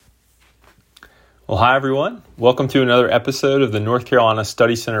Well, hi, everyone. Welcome to another episode of the North Carolina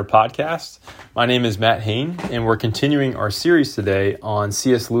Study Center podcast. My name is Matt Hoehn, and we're continuing our series today on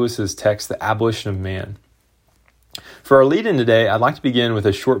C.S. Lewis's text, The Abolition of Man. For our lead-in today, I'd like to begin with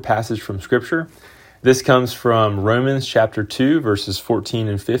a short passage from Scripture. This comes from Romans chapter 2, verses 14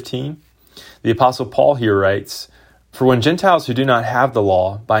 and 15. The Apostle Paul here writes, "For when Gentiles who do not have the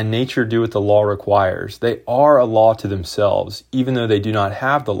law by nature do what the law requires, they are a law to themselves, even though they do not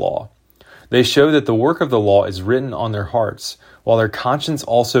have the law. They show that the work of the law is written on their hearts, while their conscience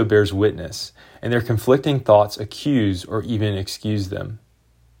also bears witness, and their conflicting thoughts accuse or even excuse them."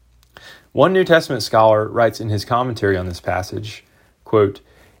 One New Testament scholar writes in his commentary on this passage, quote,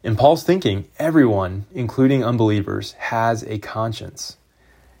 "In Paul's thinking, everyone, including unbelievers, has a conscience.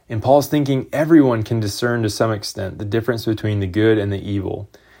 In Paul's thinking, everyone can discern to some extent the difference between the good and the evil.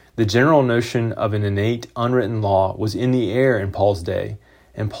 The general notion of an innate, unwritten law was in the air in Paul's day,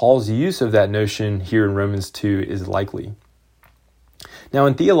 and Paul's use of that notion here in Romans 2 is likely." Now,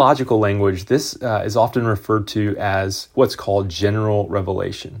 in theological language, this is often referred to as what's called general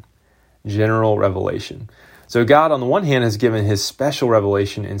revelation. General revelation. So God, on the one hand, has given his special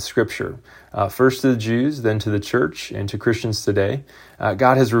revelation in Scripture, first to the Jews, then to the church, and to Christians today.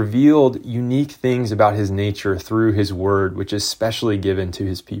 God has revealed unique things about his nature through his word, which is specially given to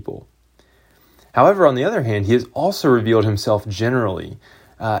his people. However, on the other hand, he has also revealed himself generally.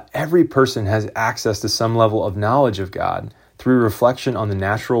 Every person has access to some level of knowledge of God through reflection on the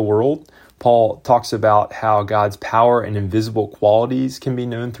natural world. Paul talks about how God's power and invisible qualities can be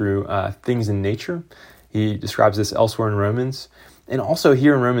known through things in nature. He describes this elsewhere in Romans. And also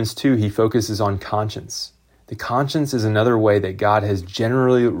here in Romans 2, he focuses on conscience. The conscience is another way that God has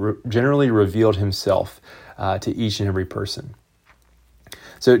generally revealed himself to each and every person.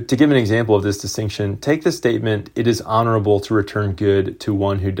 So to give an example of this distinction, take the statement, "It is honorable to return good to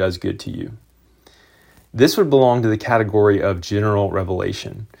one who does good to you." This would belong to the category of general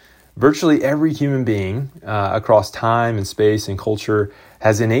revelation. Virtually every human being across time and space and culture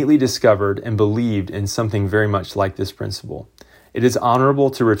has innately discovered and believed in something very much like this principle. It is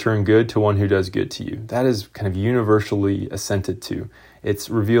honorable to return good to one who does good to you. That is kind of universally assented to. It's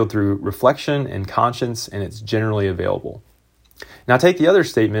revealed through reflection and conscience, and it's generally available. Now take the other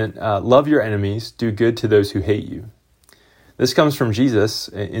statement, "Love your enemies, do good to those who hate you." This comes from Jesus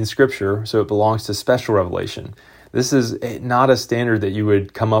in Scripture, so it belongs to special revelation. This is not a standard that you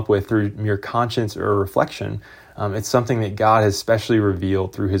would come up with through mere conscience or reflection. It's something that God has specially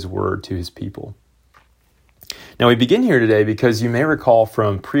revealed through his word to his people. Now, we begin here today because you may recall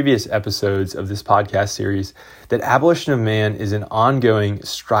from previous episodes of this podcast series that Abolition of Man is an ongoing,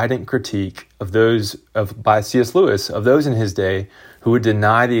 strident critique by C.S. Lewis of those in his day who would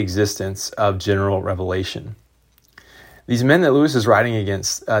deny the existence of general revelation. These men that Lewis is writing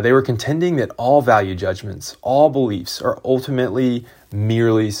against, they were contending that all value judgments, all beliefs are ultimately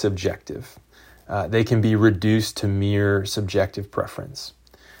merely subjective. They can be reduced to mere subjective preference.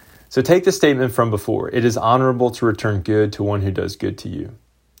 So take the statement from before, "It is honorable to return good to one who does good to you."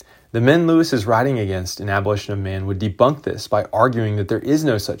 The men Lewis is writing against in Abolition of Man would debunk this by arguing that there is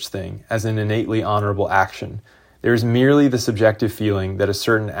no such thing as an innately honorable action. There is merely the subjective feeling that a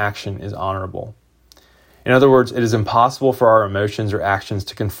certain action is honorable. In other words, it is impossible for our emotions or actions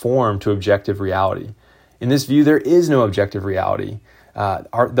to conform to objective reality. In this view, there is no objective reality.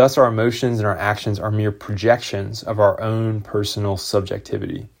 Thus, our emotions and our actions are mere projections of our own personal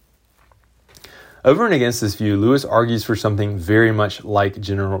subjectivity. Over and against this view, Lewis argues for something very much like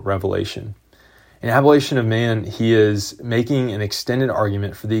general revelation. In Abolition of Man, he is making an extended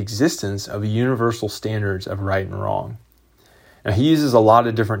argument for the existence of universal standards of right and wrong. Now, he uses a lot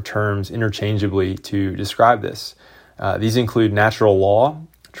of different terms interchangeably to describe this. These include natural law,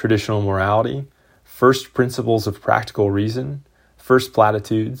 traditional morality, first principles of practical reason, first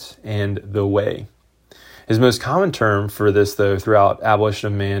platitudes, and the way. His most common term for this, though, throughout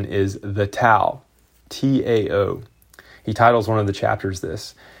Abolition of Man is the Tao, T-A-O. He titles one of the chapters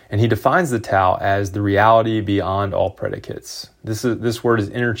this, and he defines the Tao as the reality beyond all predicates. This word is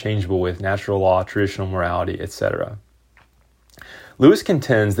interchangeable with natural law, traditional morality, etc. Lewis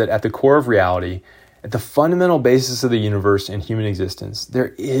contends that at the core of reality, at the fundamental basis of the universe and human existence,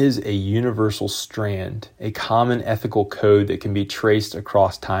 there is a universal strand, a common ethical code that can be traced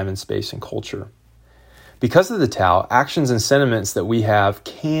across time and space and culture. Because of the Tao, actions and sentiments that we have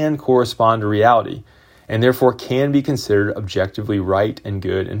can correspond to reality, and therefore can be considered objectively right and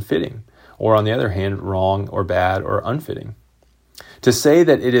good and fitting, or on the other hand, wrong or bad or unfitting. To say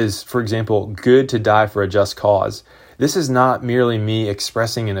that it is, for example, good to die for a just cause, this is not merely me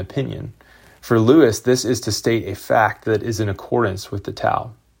expressing an opinion. For Lewis, this is to state a fact that is in accordance with the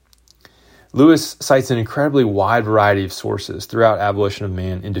Tao. Lewis cites an incredibly wide variety of sources throughout Abolition of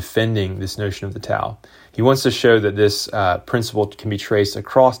Man in defending this notion of the Tao. He wants to show that this principle can be traced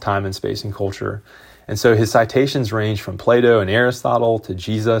across time and space and culture. And so his citations range from Plato and Aristotle to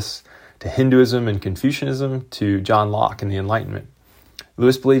Jesus, to Hinduism and Confucianism, to John Locke and the Enlightenment.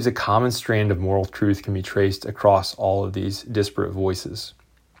 Lewis believes a common strand of moral truth can be traced across all of these disparate voices.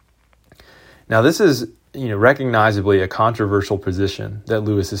 Now, this is recognizably a controversial position that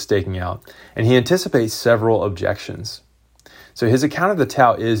Lewis is staking out, and he anticipates several objections. So his account of the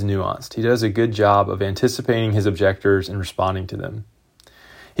Tao is nuanced. He does a good job of anticipating his objectors and responding to them.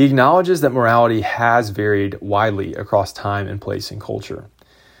 He acknowledges that morality has varied widely across time and place and culture.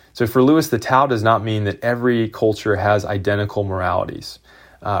 So for Lewis, the Tao does not mean that every culture has identical moralities.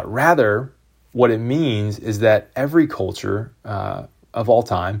 Rather, what it means is that every culture of all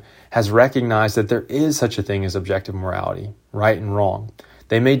time has recognized that there is such a thing as objective morality, right and wrong.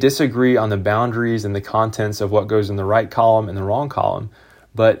 They may disagree on the boundaries and the contents of what goes in the right column and the wrong column,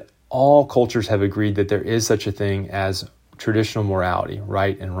 but all cultures have agreed that there is such a thing as traditional morality,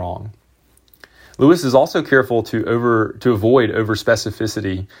 right and wrong. Lewis is also careful to avoid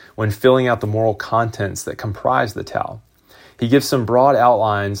over-specificity when filling out the moral contents that comprise the Tao. He gives some broad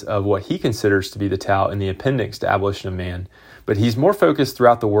outlines of what he considers to be the Tao in the appendix to Abolition of Man, but he's more focused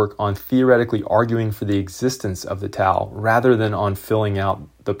throughout the work on theoretically arguing for the existence of the Tao rather than on filling out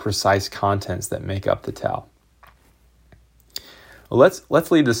the precise contents that make up the Tao. Well,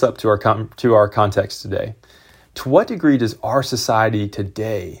 let's lead this up to our context today. To what degree does our society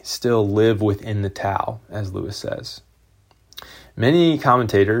today still live within the Tao, as Lewis says? Many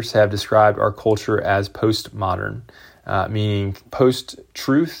commentators have described our culture as postmodern, meaning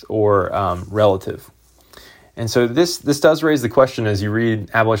post-truth or relative. And so this does raise the question as you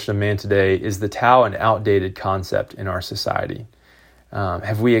read Abolition of Man today, is the Tao an outdated concept in our society?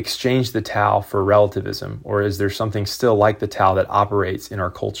 Have we exchanged the Tao for relativism, or is there something still like the Tao that operates in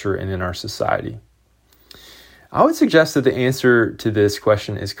our culture and in our society? I would suggest that the answer to this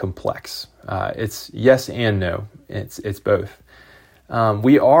question is complex. It's yes and no. It's both.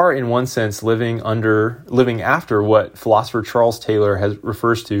 We are, in one sense, living after what philosopher Charles Taylor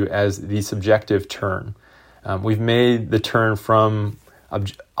refers to as the subjective turn. We've made the turn from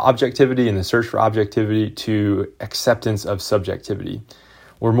objectivity and the search for objectivity to acceptance of subjectivity.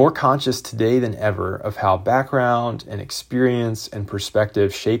 We're more conscious today than ever of how background and experience and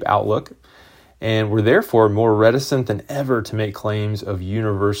perspective shape outlook, and we're therefore more reticent than ever to make claims of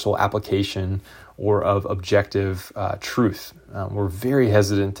universal application or of objective truth. We're very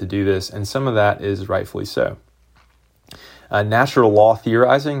hesitant to do this, and some of that is rightfully so. Natural law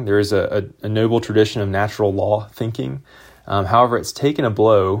theorizing, there is a noble tradition of natural law thinking. However, it's taken a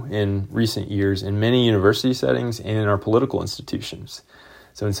blow in recent years in many university settings and in our political institutions.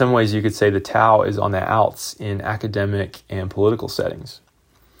 So in some ways, you could say the Tao is on the outs in academic and political settings.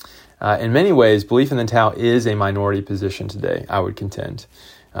 In many ways, belief in the Tao is a minority position today, I would contend,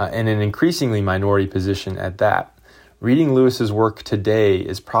 and an increasingly minority position at that. Reading Lewis's work today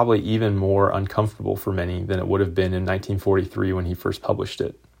is probably even more uncomfortable for many than it would have been in 1943 when he first published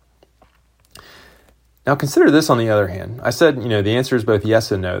it. Now consider this on the other hand. I said, the answer is both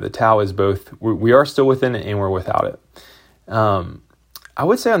yes and no. The Tao is both, we are still within it and we're without it. I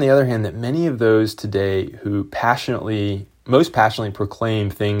would say on the other hand that many of those today who most passionately proclaim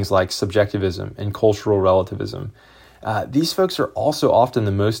things like subjectivism and cultural relativism, these folks are also often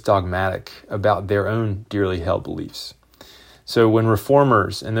the most dogmatic about their own dearly held beliefs. So when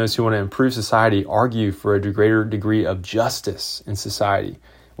reformers and those who want to improve society argue for a greater degree of justice in society,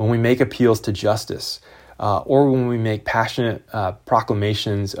 when we make appeals to justice, or when we make passionate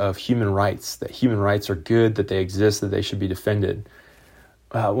proclamations of human rights, that human rights are good, that they exist, that they should be defended,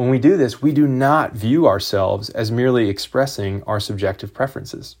 when we do this, we do not view ourselves as merely expressing our subjective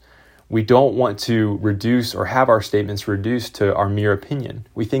preferences. We don't want to reduce or have our statements reduced to our mere opinion.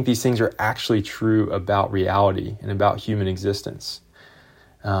 We think these things are actually true about reality and about human existence.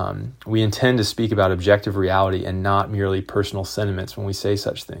 We intend to speak about objective reality and not merely personal sentiments when we say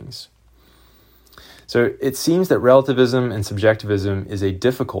such things. So it seems that relativism and subjectivism is a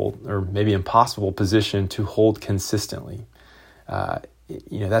difficult or maybe impossible position to hold consistently.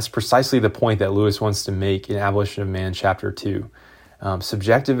 That's precisely the point that Lewis wants to make in Abolition of Man, Chapter 2.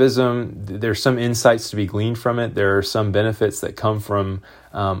 Subjectivism, there's some insights to be gleaned from it. There are some benefits that come from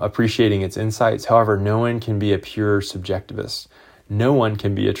appreciating its insights. However, no one can be a pure subjectivist. No one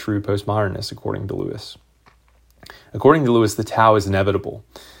can be a true postmodernist, according to Lewis. According to Lewis, the Tao is inevitable.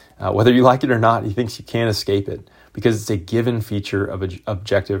 Whether you like it or not, he thinks you can't escape it because it's a given feature of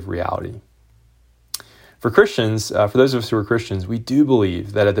objective reality. For Christians, for those of us who are Christians, we do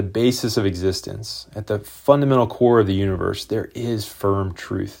believe that at the basis of existence, at the fundamental core of the universe, there is firm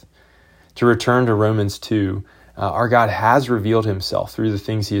truth. To return to Romans 2, our God has revealed himself through the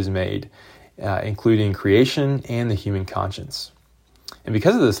things he has made, including creation and the human conscience. And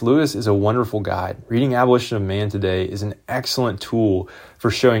because of this, Lewis is a wonderful guide. Reading Abolition of Man today is an excellent tool for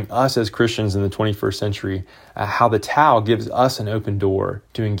showing us as Christians in the 21st century how the Tao gives us an open door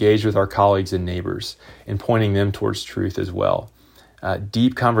to engage with our colleagues and neighbors and pointing them towards truth as well.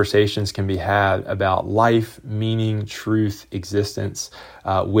 Deep conversations can be had about life, meaning, truth, existence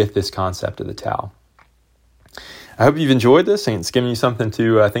with this concept of the Tao. I hope you've enjoyed this and it's given you something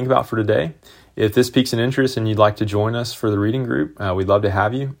to think about for today. If this piques an interest and you'd like to join us for the reading group, we'd love to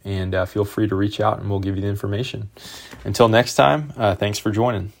have you, and feel free to reach out and we'll give you the information. Until next time, thanks for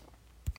joining.